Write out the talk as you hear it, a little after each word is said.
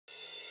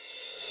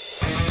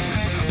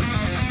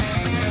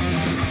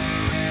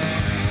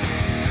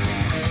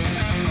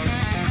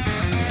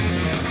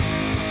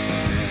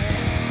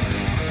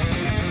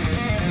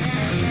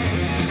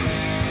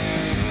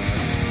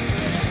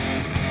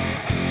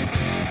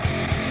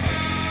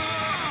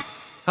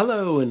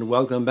Hello and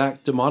welcome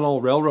back to Model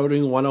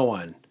Railroading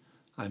 101.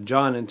 I'm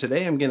John and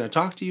today I'm going to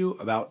talk to you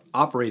about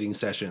operating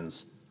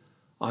sessions.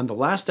 On the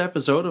last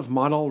episode of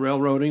Model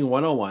Railroading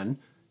 101,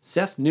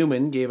 Seth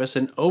Neumann gave us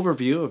an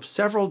overview of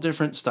several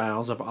different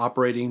styles of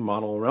operating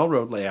model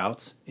railroad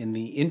layouts in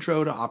the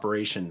Intro to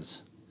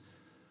Operations.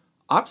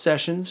 Op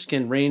sessions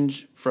can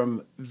range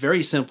from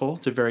very simple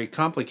to very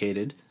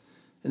complicated,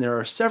 and there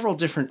are several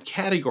different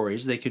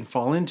categories they can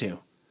fall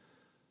into.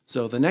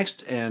 So the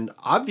next and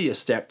obvious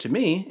step to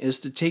me is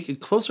to take a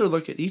closer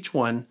look at each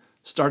one,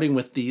 starting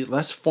with the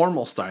less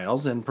formal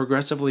styles and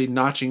progressively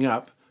notching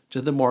up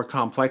to the more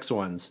complex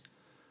ones.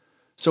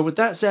 So with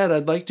that said,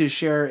 I'd like to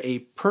share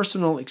a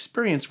personal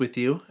experience with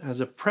you as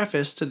a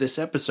preface to this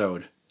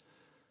episode.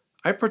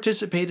 I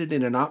participated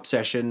in an op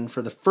session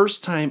for the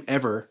first time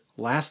ever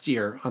last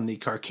year on the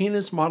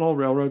Carquinez Model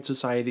Railroad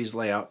Society's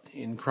layout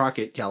in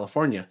Crockett,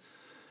 California.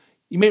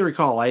 You may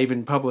recall I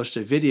even published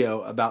a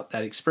video about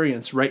that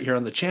experience right here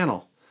on the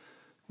channel.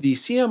 The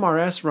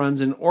CMRS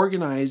runs an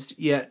organized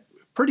yet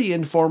pretty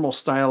informal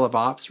style of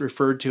ops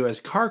referred to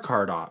as car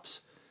card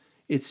ops.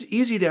 It's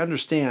easy to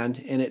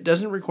understand and it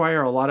doesn't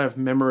require a lot of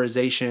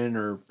memorization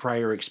or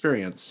prior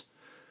experience.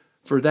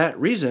 For that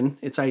reason,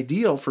 it's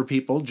ideal for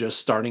people just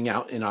starting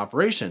out in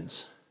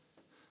operations.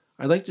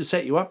 I'd like to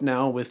set you up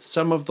now with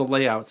some of the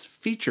layout's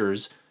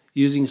features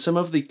using some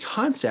of the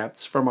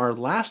concepts from our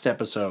last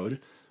episode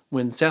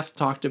when Seth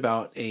talked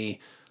about a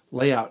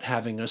layout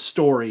having a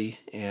story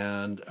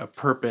and a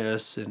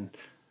purpose and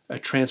a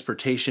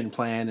transportation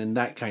plan and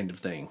that kind of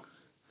thing.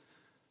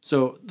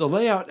 So the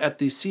layout at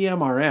the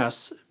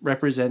CMRS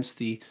represents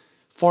the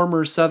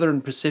former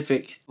Southern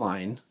Pacific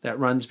line that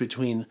runs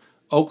between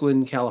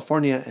Oakland,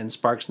 California and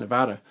Sparks,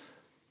 Nevada.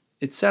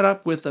 It's set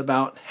up with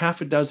about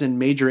half a dozen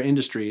major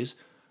industries,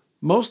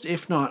 most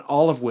if not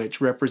all of which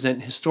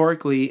represent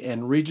historically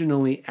and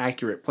regionally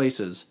accurate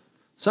places.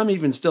 Some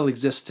even still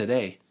exist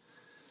today.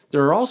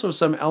 There are also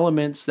some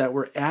elements that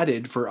were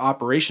added for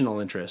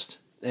operational interest,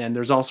 and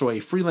there's also a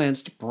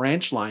freelanced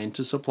branch line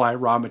to supply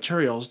raw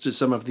materials to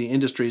some of the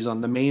industries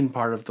on the main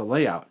part of the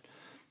layout.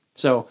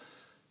 So,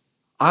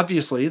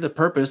 obviously, the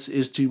purpose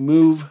is to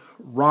move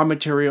raw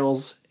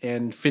materials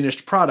and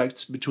finished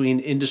products between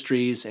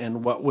industries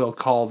and what we'll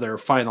call their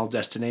final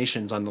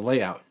destinations on the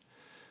layout.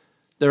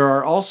 There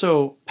are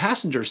also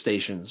passenger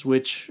stations,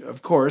 which,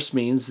 of course,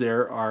 means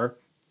there are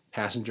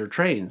passenger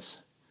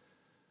trains.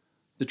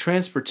 The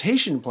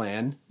transportation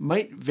plan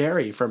might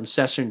vary from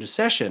session to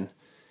session,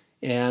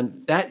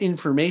 and that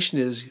information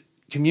is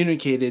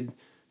communicated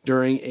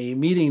during a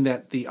meeting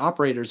that the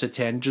operators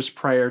attend just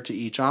prior to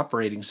each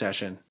operating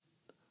session.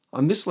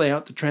 On this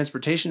layout, the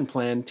transportation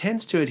plan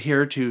tends to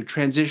adhere to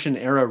transition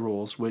era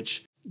rules,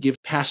 which give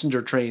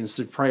passenger trains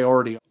the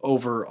priority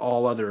over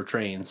all other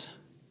trains.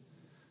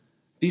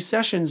 These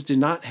sessions do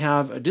not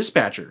have a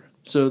dispatcher,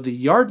 so the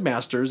yard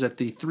masters at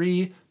the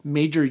three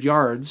major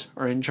yards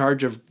are in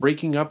charge of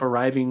breaking up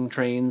arriving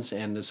trains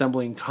and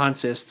assembling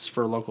consists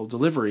for local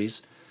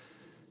deliveries.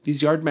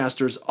 These yard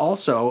masters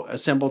also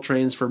assemble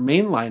trains for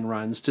mainline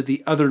runs to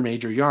the other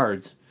major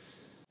yards.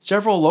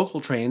 Several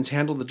local trains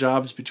handle the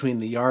jobs between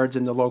the yards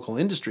and the local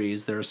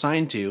industries they're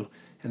assigned to,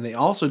 and they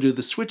also do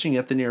the switching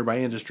at the nearby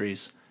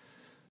industries.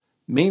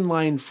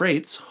 Mainline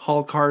freights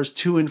haul cars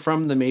to and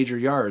from the major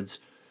yards.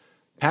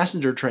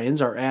 Passenger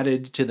trains are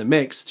added to the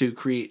mix to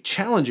create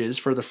challenges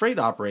for the freight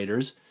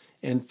operators,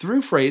 and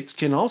through freights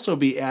can also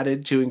be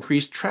added to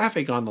increase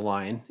traffic on the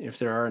line if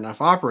there are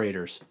enough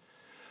operators.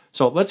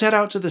 So let's head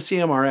out to the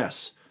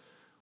CMRS.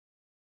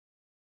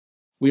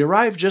 We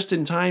arrive just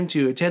in time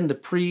to attend the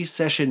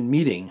pre-session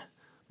meeting.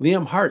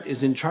 Liam Hart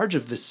is in charge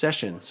of this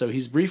session, so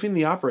he's briefing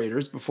the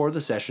operators before the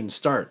session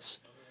starts.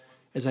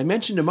 As I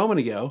mentioned a moment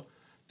ago,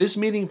 this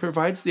meeting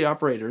provides the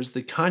operators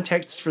the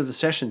context for the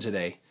session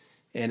today,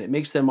 and it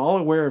makes them all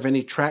aware of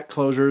any track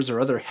closures or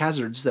other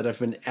hazards that have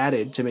been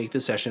added to make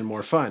the session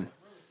more fun.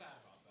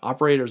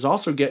 Operators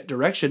also get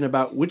direction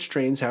about which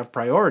trains have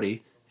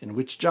priority and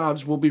which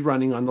jobs will be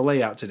running on the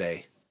layout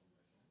today.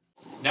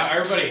 Now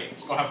everybody,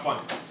 let's go have fun.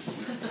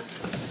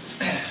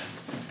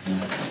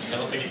 I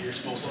don't think you're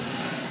supposed to.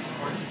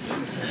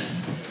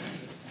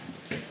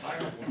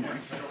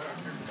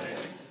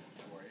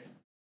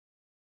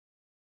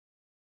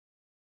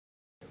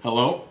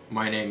 Hello,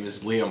 my name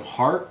is Liam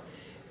Hart,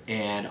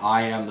 and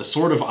I am the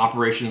sort of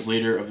operations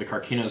leader of the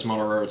Carquinez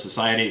Model Railroad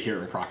Society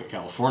here in Crockett,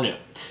 California.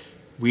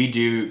 We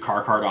do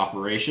car card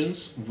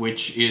operations,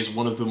 which is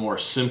one of the more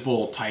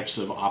simple types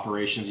of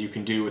operations you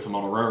can do with a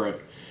model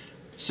railroad.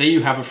 Say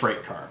you have a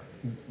freight car.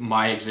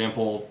 My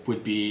example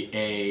would be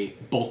a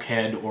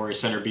bulkhead or a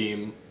center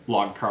beam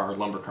log car,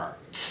 lumber car.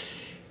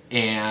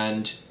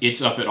 And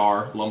it's up at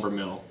our lumber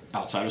mill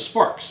outside of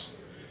Sparks.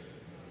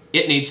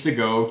 It needs to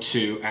go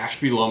to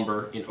Ashby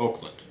Lumber in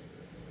Oakland.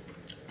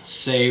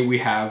 Say we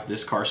have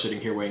this car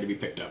sitting here waiting to be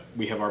picked up.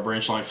 We have our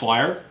branch line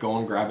flyer, go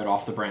and grab it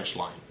off the branch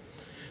line.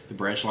 The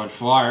branch line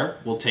flyer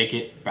will take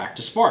it back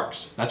to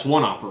Sparks. That's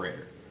one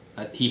operator.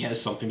 He has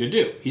something to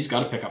do. He's got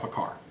to pick up a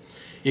car.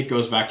 It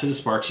goes back to the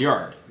Sparks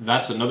yard.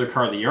 That's another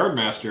car the yard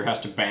master has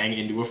to bang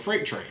into a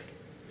freight train.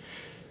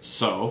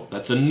 So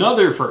that's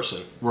another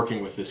person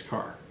working with this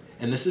car.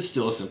 And this is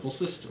still a simple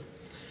system.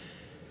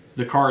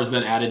 The car is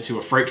then added to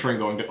a freight train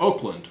going to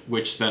Oakland,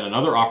 which then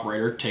another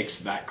operator takes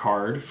that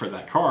card for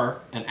that car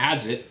and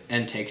adds it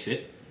and takes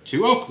it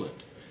to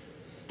Oakland.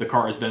 The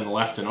car is then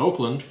left in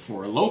Oakland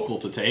for a local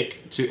to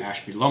take to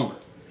Ashby Lumber.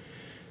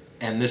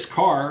 And this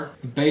car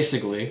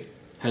basically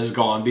has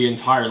gone the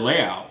entire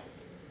layout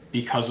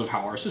because of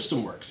how our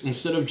system works.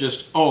 Instead of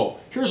just, oh,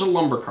 here's a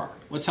lumber car,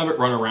 let's have it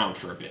run around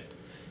for a bit.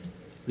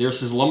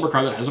 This is a lumber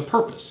car that has a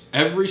purpose.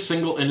 Every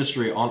single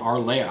industry on our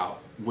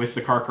layout with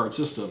the car card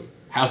system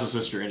has a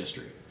sister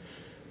industry.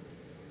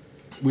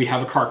 We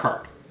have a car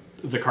card.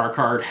 The car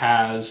card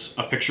has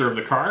a picture of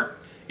the car,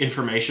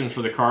 information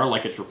for the car,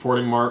 like its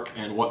reporting mark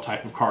and what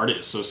type of car it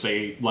is. So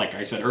say, like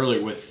I said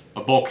earlier, with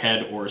a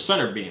bulkhead or a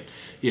center beam,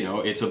 you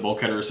know, it's a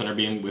bulkhead or a center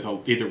beam with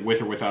either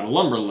with or without a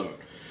lumber load.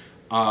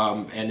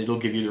 And it'll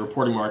give you the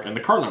reporting mark and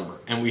the car number.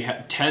 And we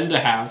tend to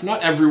have,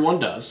 not everyone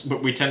does,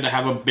 but we tend to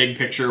have a big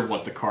picture of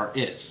what the car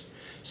is.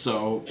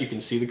 So you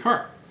can see the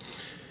car.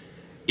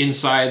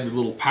 Inside the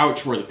little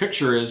pouch where the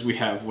picture is, we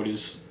have what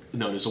is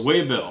known as a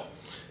waybill.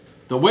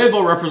 The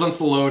waybill represents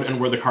the load and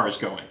where the car is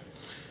going.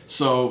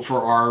 So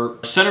for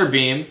our center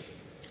beam,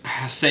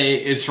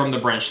 say, is from the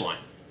branch line.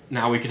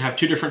 Now we can have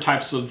two different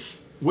types of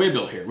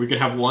waybill here. We can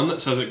have one that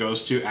says it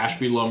goes to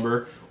Ashby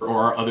Lumber or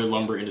our other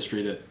lumber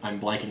industry that I'm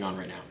blanking on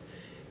right now.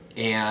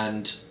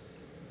 And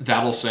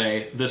that'll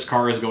say this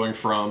car is going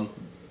from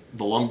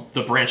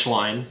the branch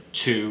line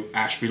to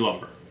Ashby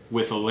Lumber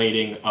with a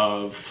lading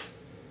of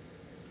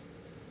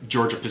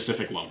Georgia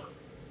Pacific Lumber.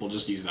 We'll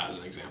just use that as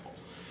an example.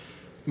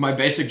 My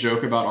basic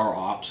joke about our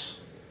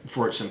ops,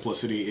 for its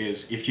simplicity,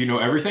 is if you know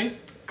everything,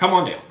 come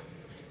on down.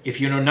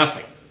 If you know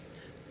nothing,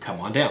 come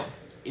on down.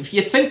 If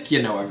you think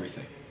you know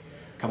everything,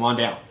 come on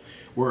down.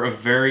 We're a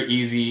very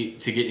easy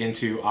to get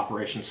into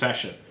operation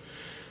session.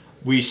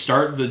 We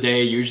start the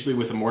day usually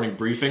with a morning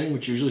briefing,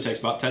 which usually takes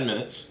about 10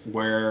 minutes,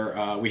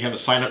 where we have a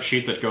sign-up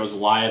sheet that goes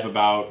live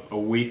about a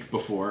week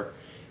before,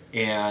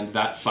 and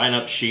that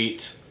sign-up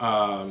sheet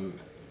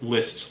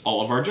lists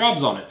all of our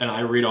jobs on it, and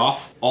I read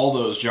off all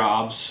those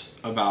jobs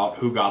about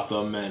who got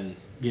them and,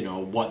 you know,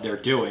 what they're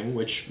doing,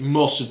 which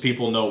most of the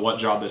people know what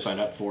job they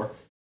signed up for.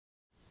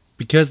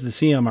 Because the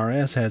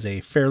CMRS has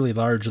a fairly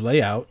large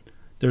layout,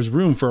 there's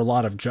room for a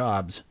lot of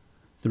jobs.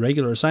 The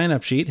regular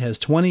sign-up sheet has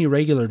 20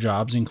 regular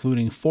jobs,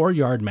 including 4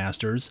 yard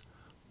masters,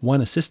 1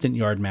 assistant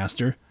yard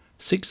master,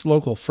 6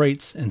 local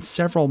freights, and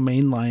several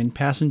mainline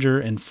passenger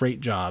and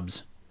freight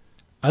jobs.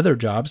 Other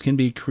jobs can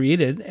be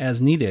created as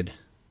needed.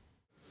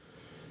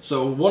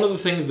 So one of the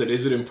things that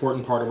is an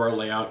important part of our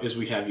layout is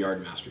we have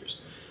yard masters.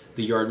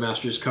 The yard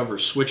masters cover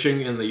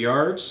switching in the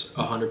yards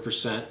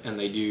 100%, and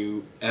they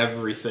do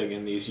everything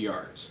in these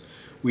yards.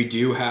 We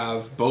do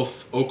have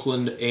both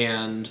Oakland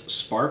and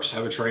Sparks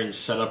have a train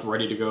set up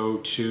ready to go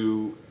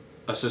to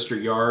a sister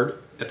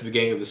yard at the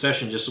beginning of the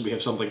session just so we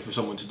have something for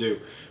someone to do.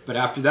 But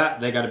after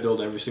that, they got to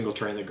build every single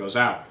train that goes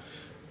out.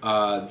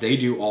 They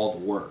do all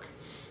the work.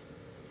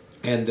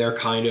 And they're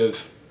kind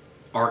of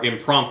our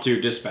impromptu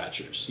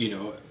dispatchers, you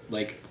know,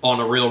 like on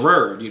a real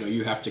railroad, you know,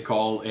 you have to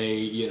call a,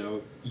 you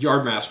know,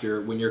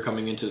 yardmaster when you're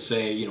coming into,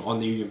 say, you know, on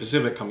the Union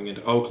Pacific coming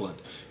into Oakland.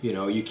 You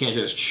know, you can't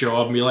just show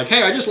up and be like,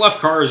 hey, I just left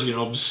cars, you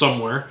know,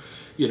 somewhere,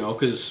 you know,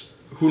 because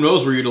who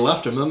knows where you'd have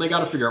left them, and then they got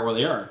to figure out where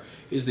they are.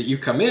 Is that you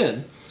come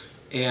in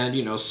and,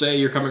 you know, say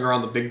you're coming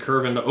around the big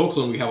curve into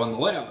Oakland we have on the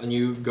layout, and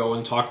you go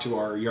and talk to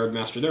our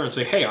yardmaster there and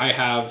say, hey, I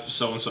have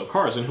so-and-so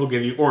cars, and he'll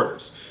give you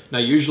orders. Now,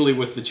 usually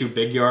with the 2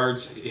 big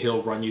yards,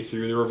 he'll run you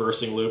through the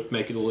reversing loop,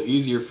 make it a little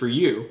easier for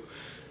you.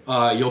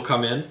 You'll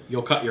come in,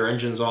 you'll cut your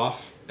engines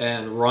off,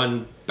 and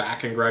run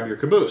back and grab your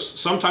caboose.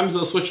 Sometimes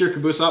they'll switch your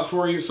caboose out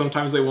for you,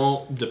 sometimes they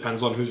won't,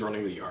 depends on who's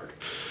running the yard.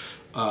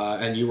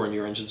 And you run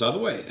your engines out of the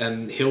way.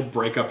 And he'll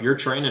break up your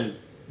train and,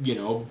 you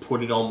know,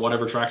 put it on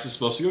whatever tracks it's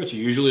supposed to go to.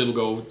 Usually it'll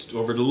go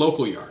over to the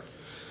local yard.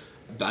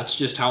 That's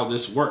just how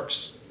this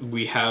works.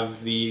 We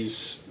have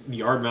these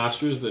yard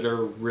masters that are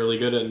really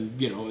good,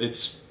 and, you know,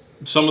 it's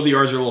some of the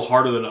yards are a little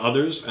harder than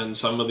others, and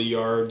some of the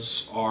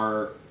yards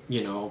are,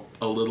 you know,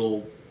 a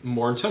little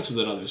more intensive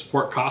than others.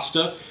 Port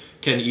Costa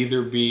can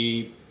either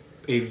be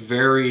a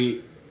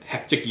very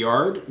hectic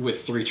yard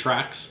with 3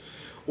 tracks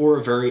or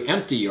a very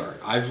empty yard.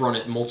 I've run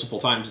it multiple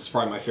times. It's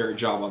probably my favorite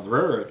job on the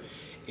railroad.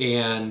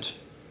 And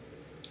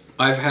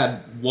I've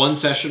had one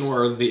session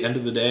where at the end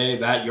of the day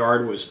that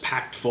yard was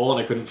packed full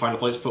and I couldn't find a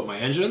place to put my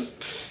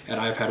engines. And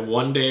I've had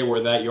one day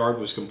where that yard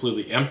was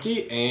completely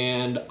empty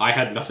and I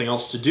had nothing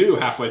else to do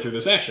halfway through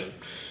the session.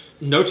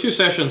 No 2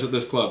 sessions at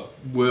this club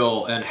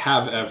will and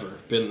have ever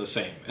been the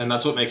same, and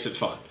that's what makes it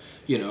fun.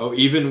 You know,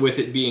 even with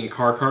it being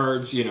car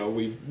cards, you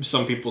know,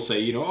 some people say,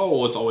 you know, oh,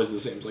 well, it's always the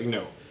same. It's like,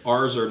 no,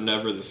 ours are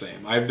never the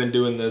same. I've been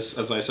doing this,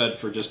 as I said,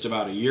 for just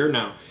about a year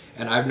now,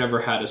 and I've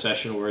never had a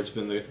session where it's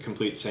been the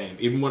complete same.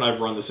 Even when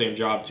I've run the same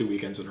job 2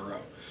 weekends in a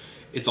row,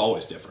 it's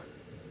always different.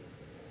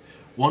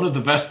 One of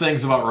the best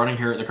things about running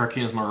here at the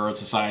Carquinez Motor Road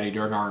Society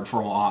during our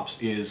informal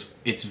ops is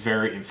it's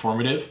very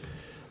informative.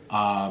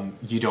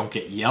 You don't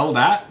get yelled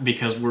at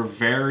because we're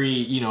very,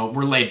 you know,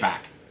 we're laid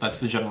back. That's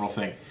the general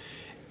thing.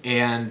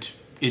 And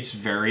it's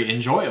very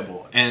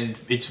enjoyable. And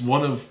it's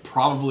one of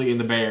probably in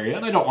the Bay Area,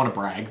 and I don't want to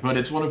brag, but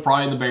it's one of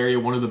probably in the Bay Area,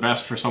 one of the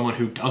best for someone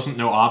who doesn't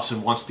know ops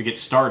and wants to get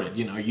started.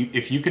 You know,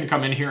 if you can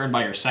come in here and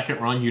by your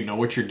second run, you know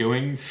what you're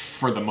doing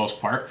for the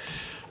most part,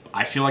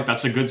 I feel like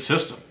that's a good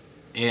system.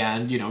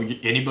 And, you know,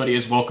 anybody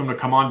is welcome to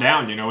come on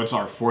down. You know, it's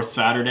our 4th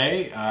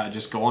Saturday.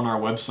 Just go on our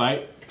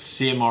website,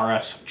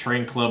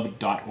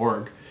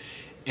 cmrstrainclub.org.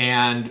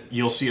 And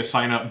you'll see a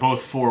sign up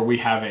both for, we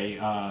have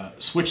a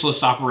switch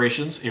list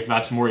operations, if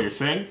that's more your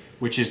thing,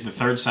 which is the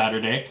 3rd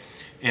Saturday.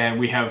 And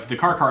we have the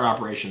car card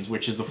operations,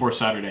 which is the 4th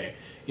Saturday,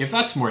 if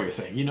that's more your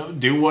thing. You know,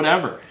 do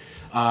whatever.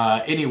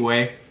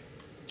 Anyway,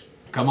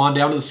 come on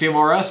down to the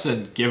CMRS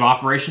and give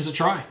operations a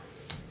try.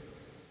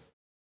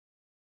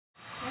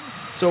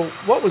 So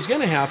what was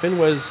going to happen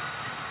was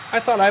I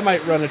thought I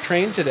might run a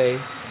train today,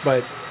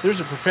 but there's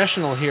a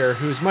professional here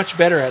who's much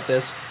better at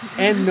this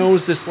and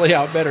knows this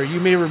layout better. You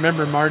may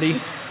remember Marty.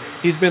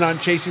 He's been on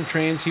chasing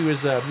trains. He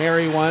was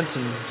Mary once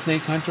and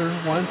Snake Hunter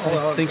once.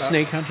 I think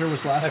Snake Hunter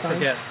was last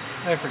time.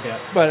 I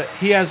forget. But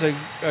he has a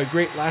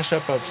great lash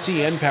up of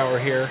CN power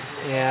here,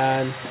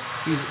 and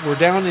we're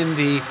down in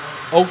the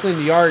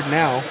Oakland yard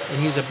now,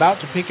 and he's about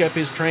to pick up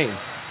his train.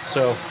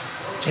 So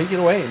take it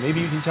away.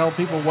 Maybe you can tell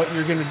people what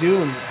you're going to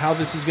do and how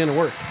this is going to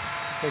work.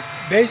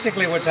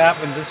 Basically what's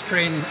happened, this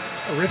train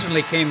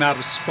originally came out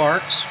of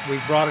Sparks.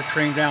 We brought a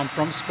train down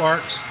from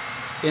Sparks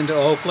into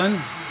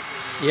Oakland.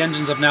 The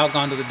engines have now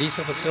gone to the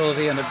diesel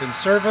facility and have been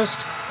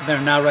serviced. And they're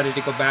now ready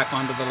to go back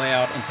onto the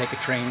layout and take a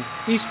train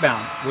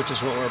eastbound, which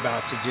is what we're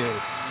about to do.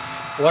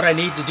 What I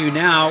need to do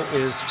now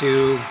is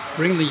to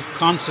bring the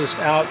consist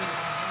out,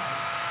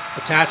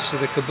 attach to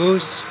the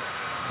caboose,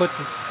 put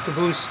the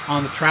caboose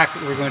on the track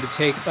that we're going to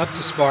take up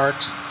to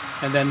Sparks,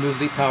 and then move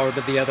the power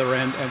to the other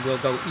end, and we'll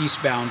go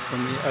eastbound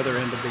from the other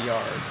end of the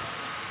yard.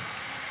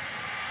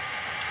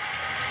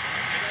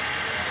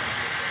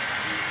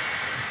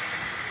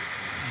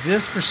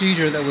 This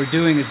procedure that we're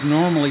doing is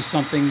normally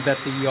something that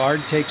the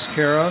yard takes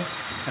care of,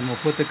 and we'll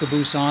put the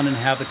caboose on and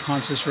have the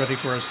consist ready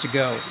for us to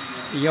go.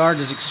 The yard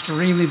is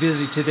extremely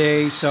busy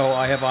today, so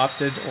I have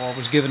opted, or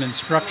was given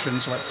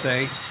instructions, let's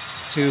say,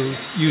 to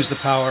use the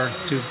power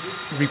to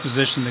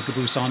reposition the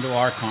caboose onto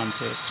our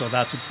consist. So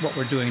that's what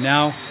we're doing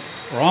now.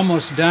 We're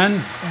almost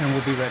done, and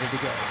we'll be ready to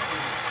go.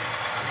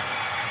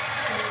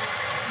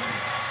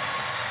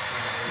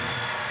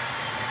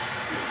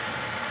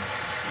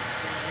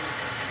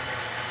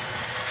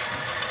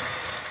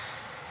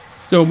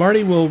 So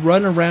Marty will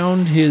run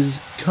around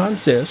his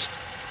consist,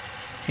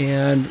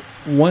 and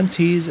once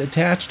he's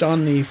attached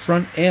on the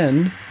front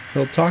end,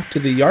 he'll talk to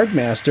the yard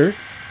master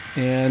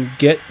and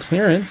get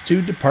clearance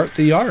to depart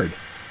the yard.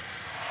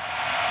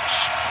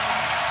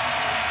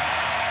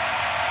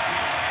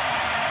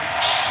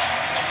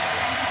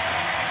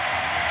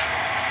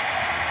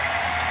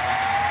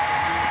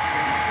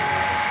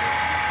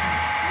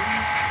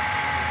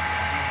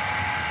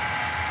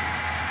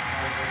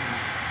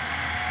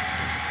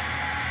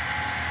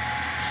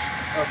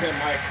 Okay,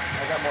 Mike,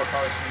 I got more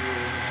cars for you.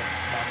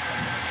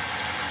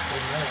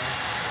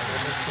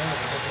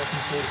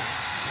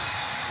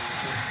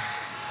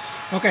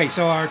 Okay,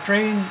 so our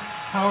train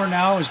power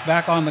now is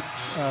back on the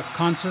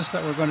consist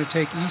that we're going to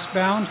take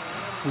eastbound.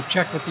 We've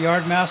checked with the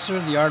yard master.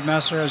 The yard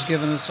master has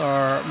given us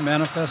our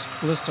manifest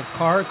list of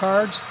car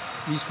cards.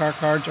 These car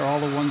cards are all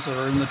the ones that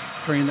are in the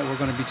train that we're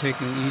going to be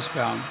taking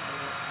eastbound.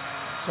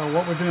 So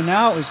what we're doing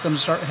now is going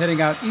to start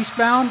heading out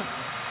eastbound,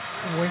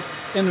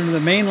 into the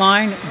main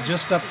line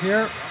just up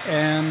here,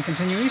 and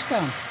continue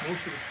eastbound.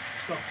 Most of the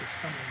stuff that's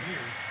coming here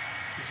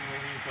isn't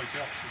going anyplace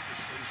else. It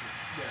just stays here.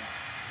 Yeah.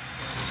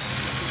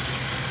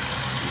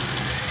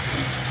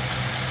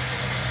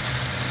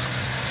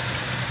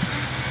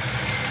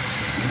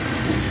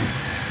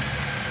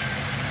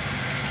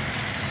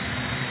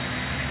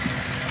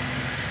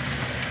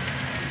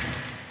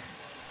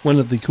 One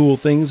of the cool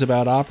things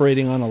about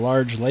operating on a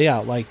large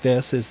layout like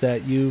this is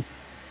that you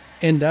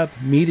end up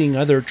meeting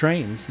other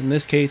trains. In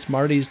this case,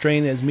 Marty's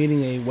train is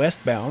meeting a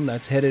westbound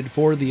that's headed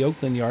for the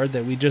Oakland yard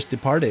that we just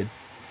departed.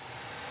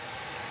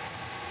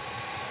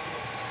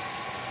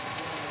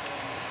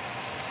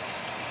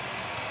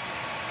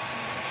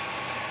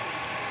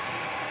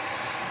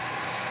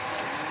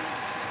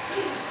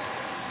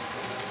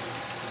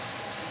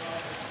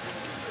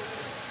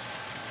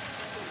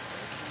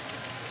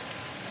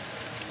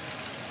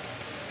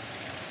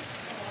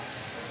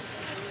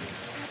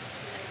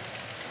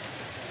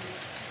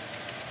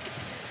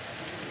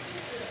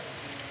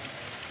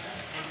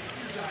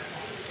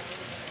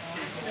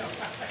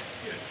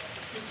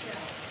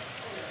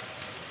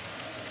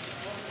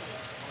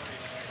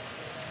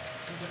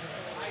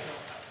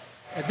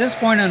 At this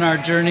point in our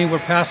journey, we're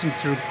passing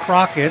through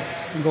Crockett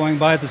and going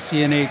by the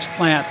CNH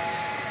plant.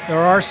 There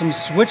are some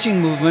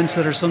switching movements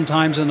that are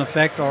sometimes in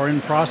effect or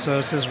in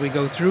process as we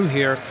go through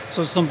here,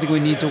 so it's something we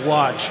need to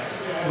watch.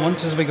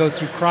 Once as we go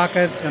through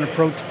Crockett and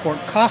approach Port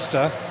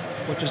Costa,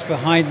 which is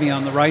behind me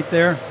on the right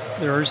there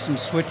are some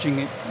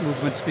switching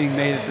movements being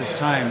made at this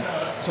time.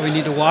 So we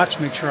need to watch,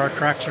 make sure our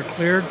tracks are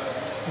cleared,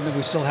 and that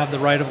we still have the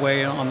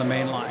right-of-way on the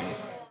main line.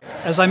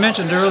 As I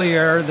mentioned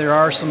earlier, there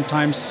are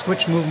sometimes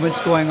switch movements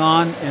going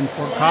on in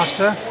Port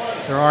Costa.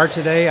 There are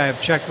today. I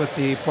have checked with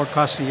the Port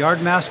Costa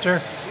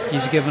Yardmaster.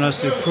 He's given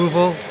us the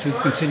approval to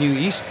continue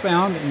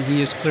eastbound, and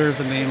he is clear of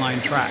the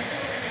mainline track.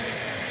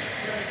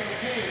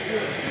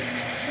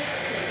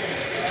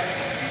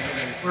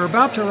 We're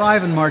about to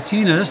arrive in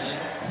Martinez.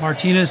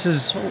 Martinez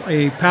is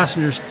a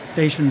passenger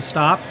station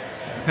stop.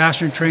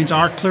 Passenger trains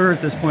are clear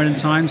at this point in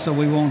time, so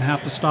we won't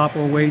have to stop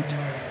or wait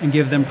and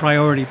give them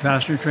priority.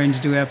 Passenger trains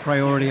do have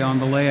priority on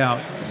the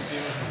layout.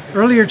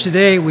 Earlier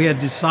today, we had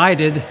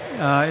decided,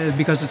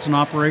 because it's an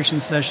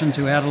operations session,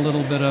 to add a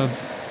little bit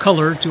of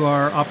color to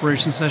our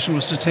operations session,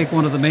 was to take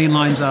one of the main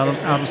lines out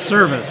of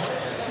service.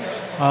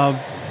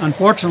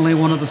 Unfortunately,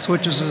 one of the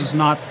switches is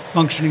not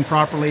functioning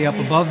properly up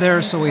above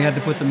there, so we had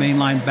to put the main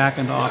line back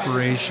into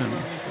operation.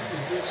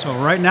 So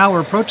right now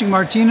we're approaching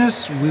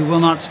Martinez. We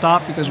will not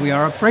stop because we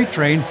are a freight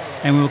train,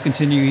 and we will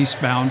continue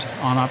eastbound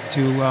on up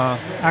to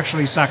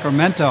actually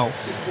Sacramento.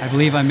 I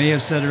believe I may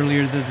have said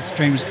earlier that this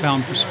train was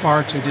bound for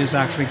Sparks. It is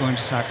actually going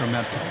to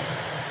Sacramento.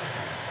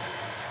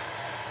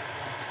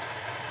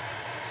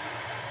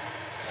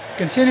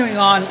 Continuing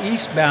on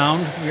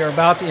eastbound, we are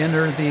about to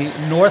enter the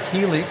North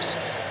Helix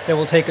that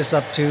will take us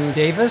up to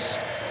Davis,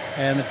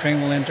 and the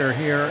train will enter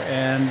here,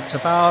 and it's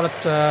about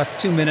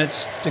 2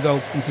 minutes to go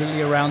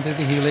completely around through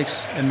the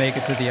Helix and make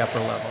it to the upper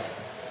level.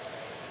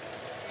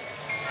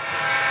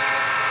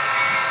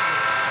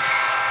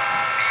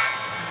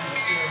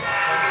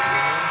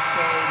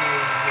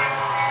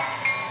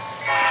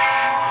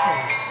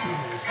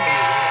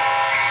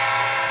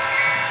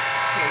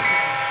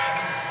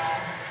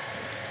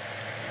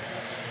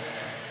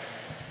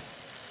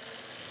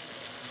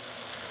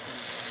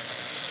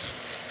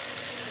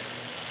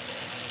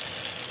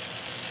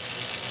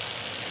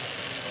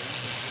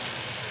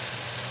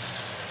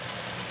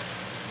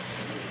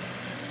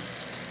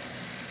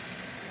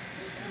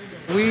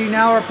 We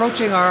now are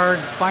approaching our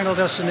final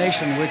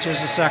destination, which is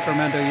the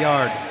Sacramento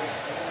Yard.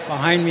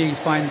 Behind me, you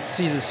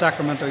see the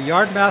Sacramento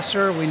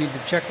Yardmaster. We need to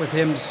check with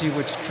him to see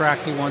which track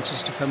he wants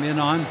us to come in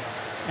on,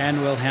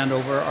 and we'll hand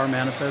over our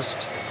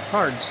manifest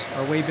cards,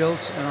 our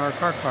waybills and our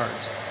car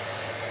cards.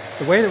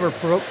 The way that we're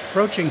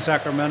approaching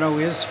Sacramento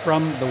is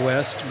from the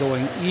west,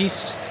 going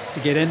east. To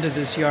get into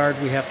this yard,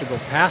 we have to go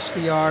past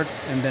the yard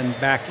and then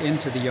back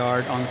into the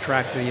yard on the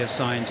track that he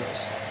assigns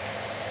us.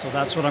 So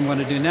that's what I'm going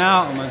to do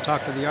now. I'm going to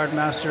talk to the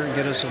Yardmaster and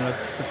get us on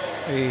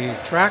a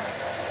track,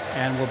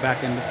 and we'll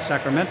back into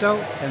Sacramento,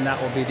 and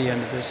that will be the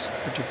end of this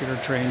particular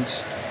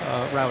train's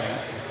routing.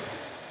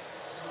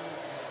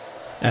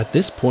 At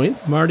this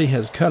point, Marty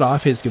has cut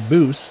off his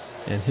caboose,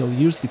 and he'll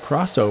use the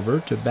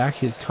crossover to back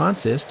his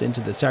consist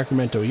into the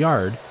Sacramento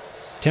Yard,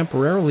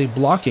 temporarily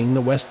blocking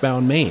the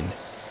westbound main.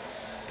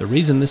 The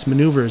reason this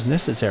maneuver is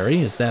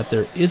necessary is that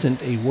there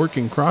isn't a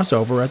working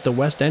crossover at the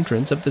west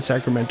entrance of the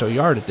Sacramento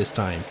Yard at this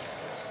time.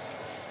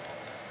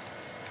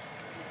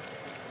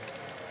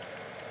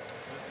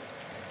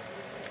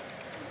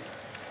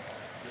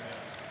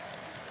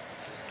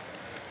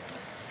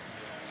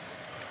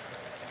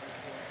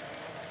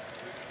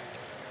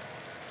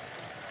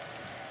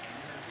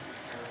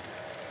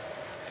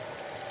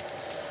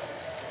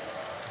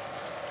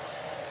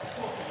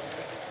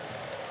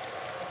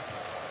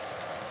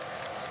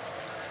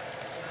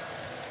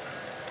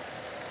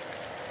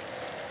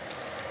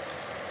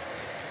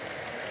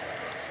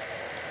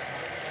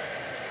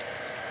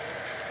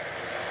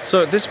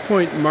 So at this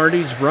point,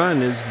 Marty's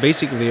run is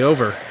basically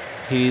over.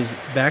 He's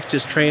backed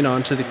his train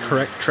onto the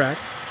correct track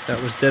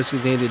that was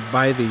designated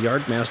by the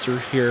Yardmaster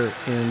here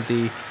in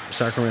the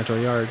Sacramento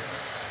Yard.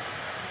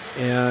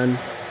 And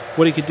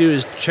what he could do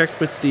is check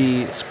with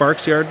the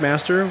Sparks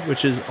Yardmaster,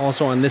 which is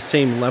also on this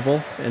same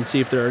level, and see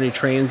if there are any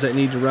trains that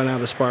need to run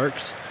out of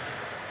Sparks.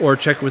 Or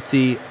check with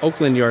the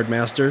Oakland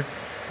Yardmaster,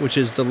 which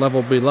is the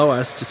level below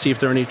us, to see if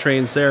there are any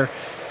trains there.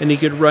 And he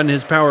could run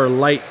his power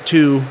light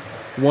to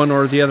one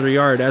or the other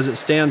yard. As it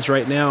stands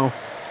right now,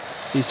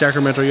 the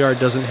Sacramento Yard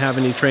doesn't have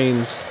any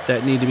trains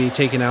that need to be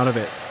taken out of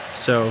it.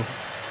 So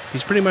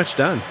he's pretty much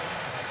done.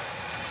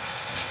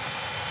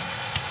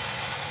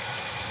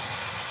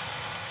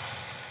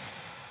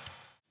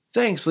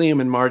 Thanks, Liam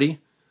and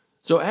Marty.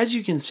 So as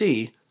you can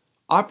see,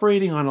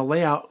 operating on a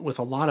layout with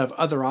a lot of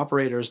other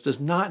operators does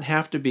not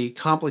have to be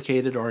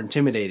complicated or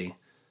intimidating.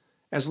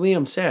 As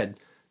Liam said,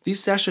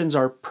 these sessions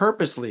are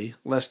purposely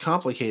less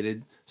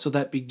complicated so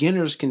that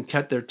beginners can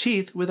cut their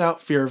teeth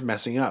without fear of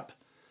messing up.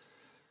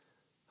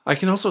 I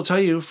can also tell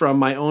you from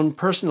my own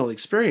personal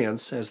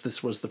experience, as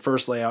this was the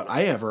first layout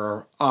I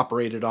ever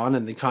operated on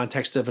in the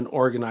context of an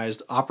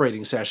organized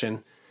operating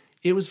session,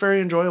 it was very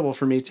enjoyable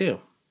for me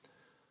too.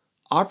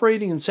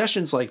 Operating in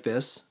sessions like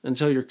this,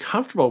 until you're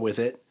comfortable with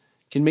it,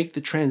 can make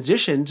the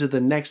transition to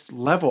the next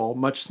level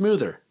much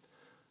smoother.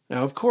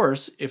 Now, of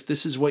course, if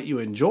this is what you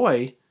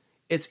enjoy,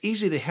 it's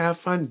easy to have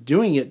fun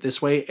doing it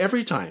this way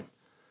every time.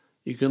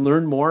 You can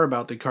learn more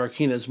about the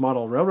Carquinez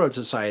Model Railroad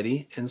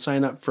Society and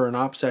sign up for an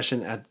op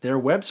session at their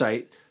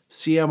website,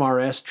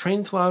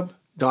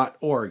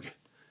 cmrstrainclub.org.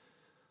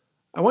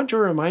 I want to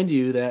remind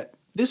you that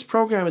This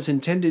program is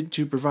intended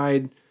to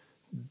provide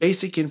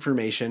basic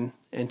information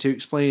and to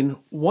explain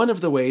one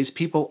of the ways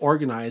people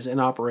organize and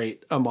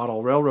operate a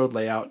model railroad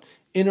layout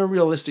in a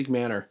realistic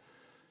manner.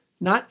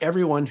 Not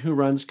everyone who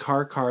runs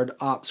car card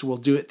ops will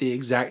do it the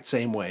exact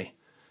same way.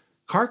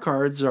 Car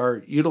cards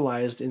are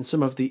utilized in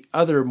some of the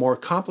other more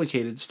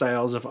complicated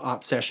styles of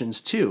op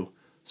sessions too,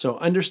 so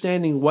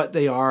understanding what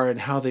they are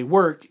and how they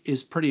work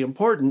is pretty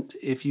important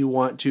if you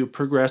want to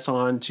progress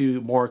on to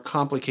more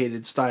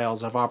complicated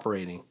styles of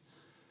operating.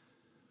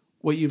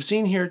 What you've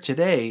seen here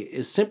today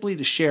is simply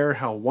to share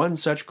how one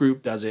such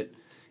group does it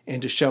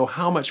and to show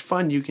how much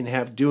fun you can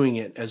have doing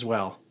it as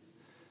well.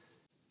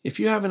 If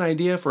you have an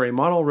idea for a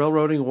Model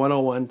Railroading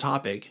 101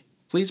 topic,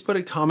 please put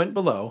a comment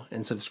below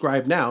and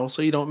subscribe now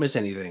so you don't miss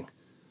anything.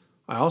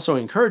 I also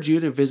encourage you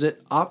to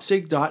visit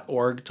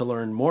opsig.org to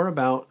learn more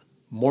about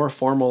more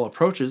formal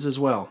approaches as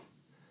well.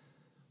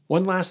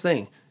 One last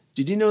thing,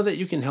 did you know that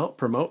you can help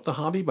promote the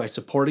hobby by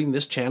supporting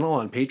this channel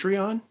on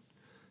Patreon?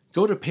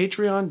 Go to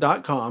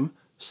patreon.com/TSG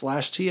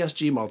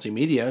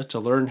Multimedia to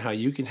learn how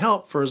you can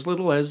help for as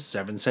little as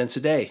 7 cents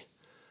a day.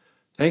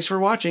 Thanks for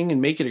watching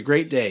and make it a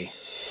great day.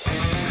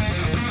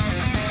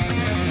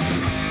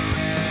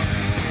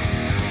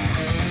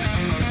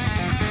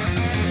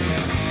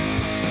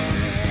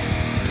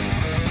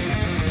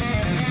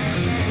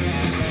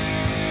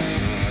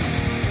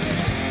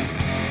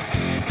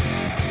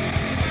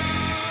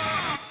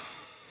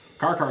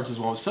 Car cards is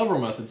one of several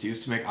methods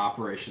used to make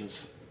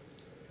operations.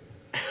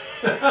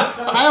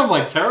 I am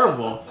like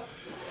terrible.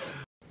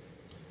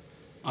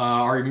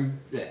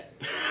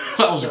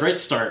 That was a great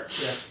start.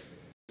 Yeah.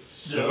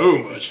 So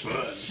much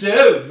fun.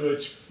 So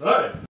much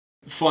fun.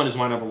 Fun is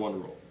my number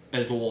one rule.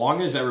 As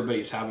long as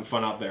everybody's having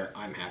fun out there,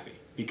 I'm happy.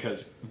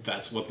 Because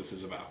that's what this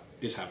is about,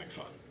 is having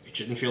fun. It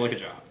shouldn't feel like a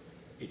job.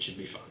 It should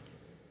be fun.